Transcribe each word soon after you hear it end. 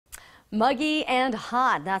Muggy and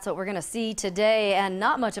hot. That's what we're going to see today, and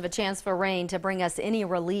not much of a chance for rain to bring us any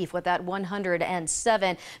relief with that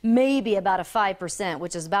 107, maybe about a 5%,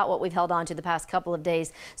 which is about what we've held on to the past couple of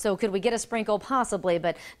days. So could we get a sprinkle? Possibly,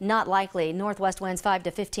 but not likely. Northwest winds 5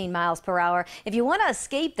 to 15 miles per hour. If you want to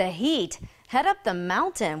escape the heat, head up the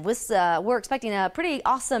mountain. We're expecting a pretty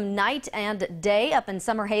awesome night and day up in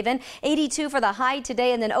Summer Haven. 82 for the high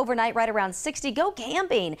today, and then overnight right around 60. Go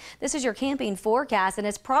camping. This is your camping forecast, and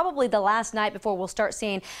it's probably the last night before we'll start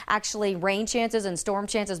seeing actually rain chances and storm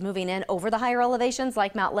chances moving in over the higher elevations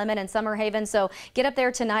like Mount Lemmon and Summer Haven. So get up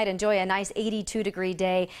there tonight. Enjoy a nice 82-degree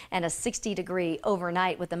day and a 60-degree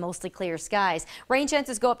overnight with the mostly clear skies. Rain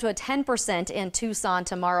chances go up to a 10% in Tucson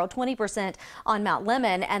tomorrow, 20% on Mount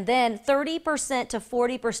Lemmon, and then 30% to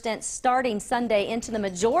 40% starting Sunday into the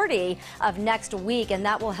majority of next week, and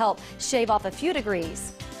that will help shave off a few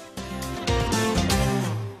degrees.